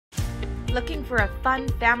Looking for a fun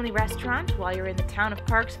family restaurant while you're in the town of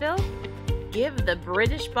Parksville? Give the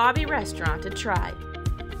British Bobby restaurant a try.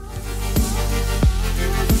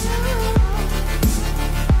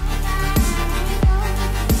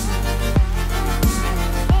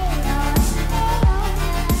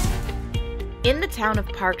 In the town of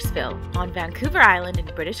Parksville, on Vancouver Island in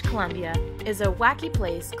British Columbia, is a wacky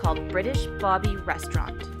place called British Bobby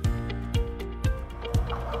Restaurant.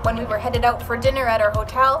 When we were headed out for dinner at our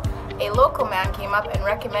hotel, a local man came up and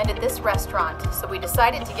recommended this restaurant, so we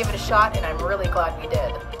decided to give it a shot, and I'm really glad we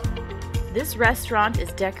did. This restaurant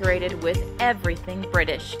is decorated with everything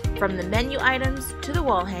British, from the menu items to the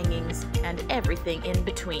wall hangings and everything in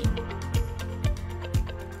between.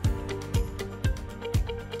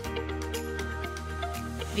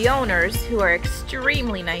 The owners, who are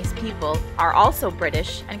extremely nice people, are also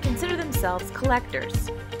British and consider themselves collectors.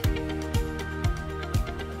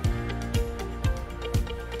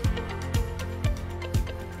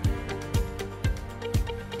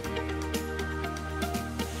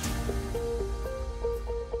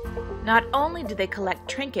 Not only do they collect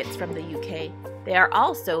trinkets from the UK, they are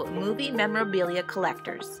also movie memorabilia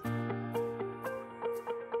collectors.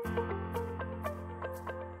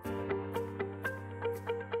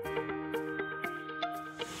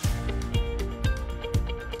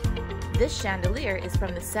 This chandelier is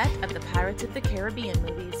from the set of the Pirates of the Caribbean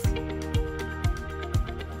movies.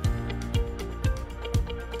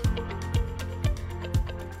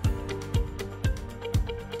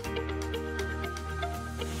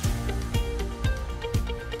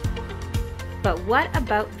 But what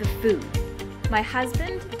about the food? My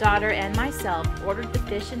husband, daughter, and myself ordered the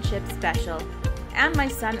fish and chips special, and my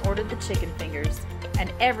son ordered the chicken fingers,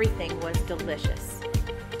 and everything was delicious.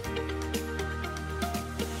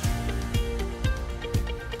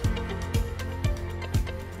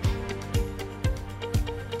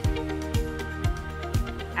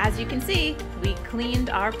 As you can see, we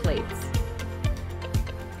cleaned our plates.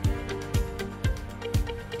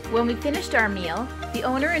 When we finished our meal, the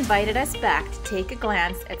owner invited us back to take a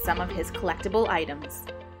glance at some of his collectible items.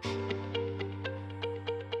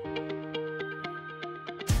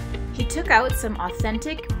 He took out some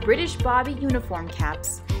authentic British Bobby uniform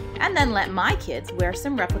caps and then let my kids wear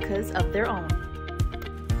some replicas of their own.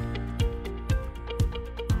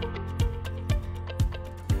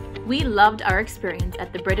 We loved our experience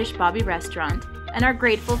at the British Bobby restaurant and are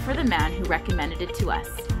grateful for the man who recommended it to us.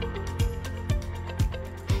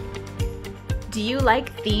 Do you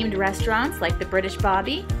like themed restaurants like the British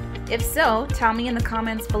Bobby? If so, tell me in the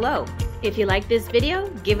comments below. If you like this video,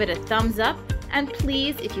 give it a thumbs up, and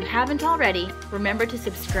please, if you haven't already, remember to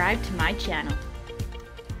subscribe to my channel.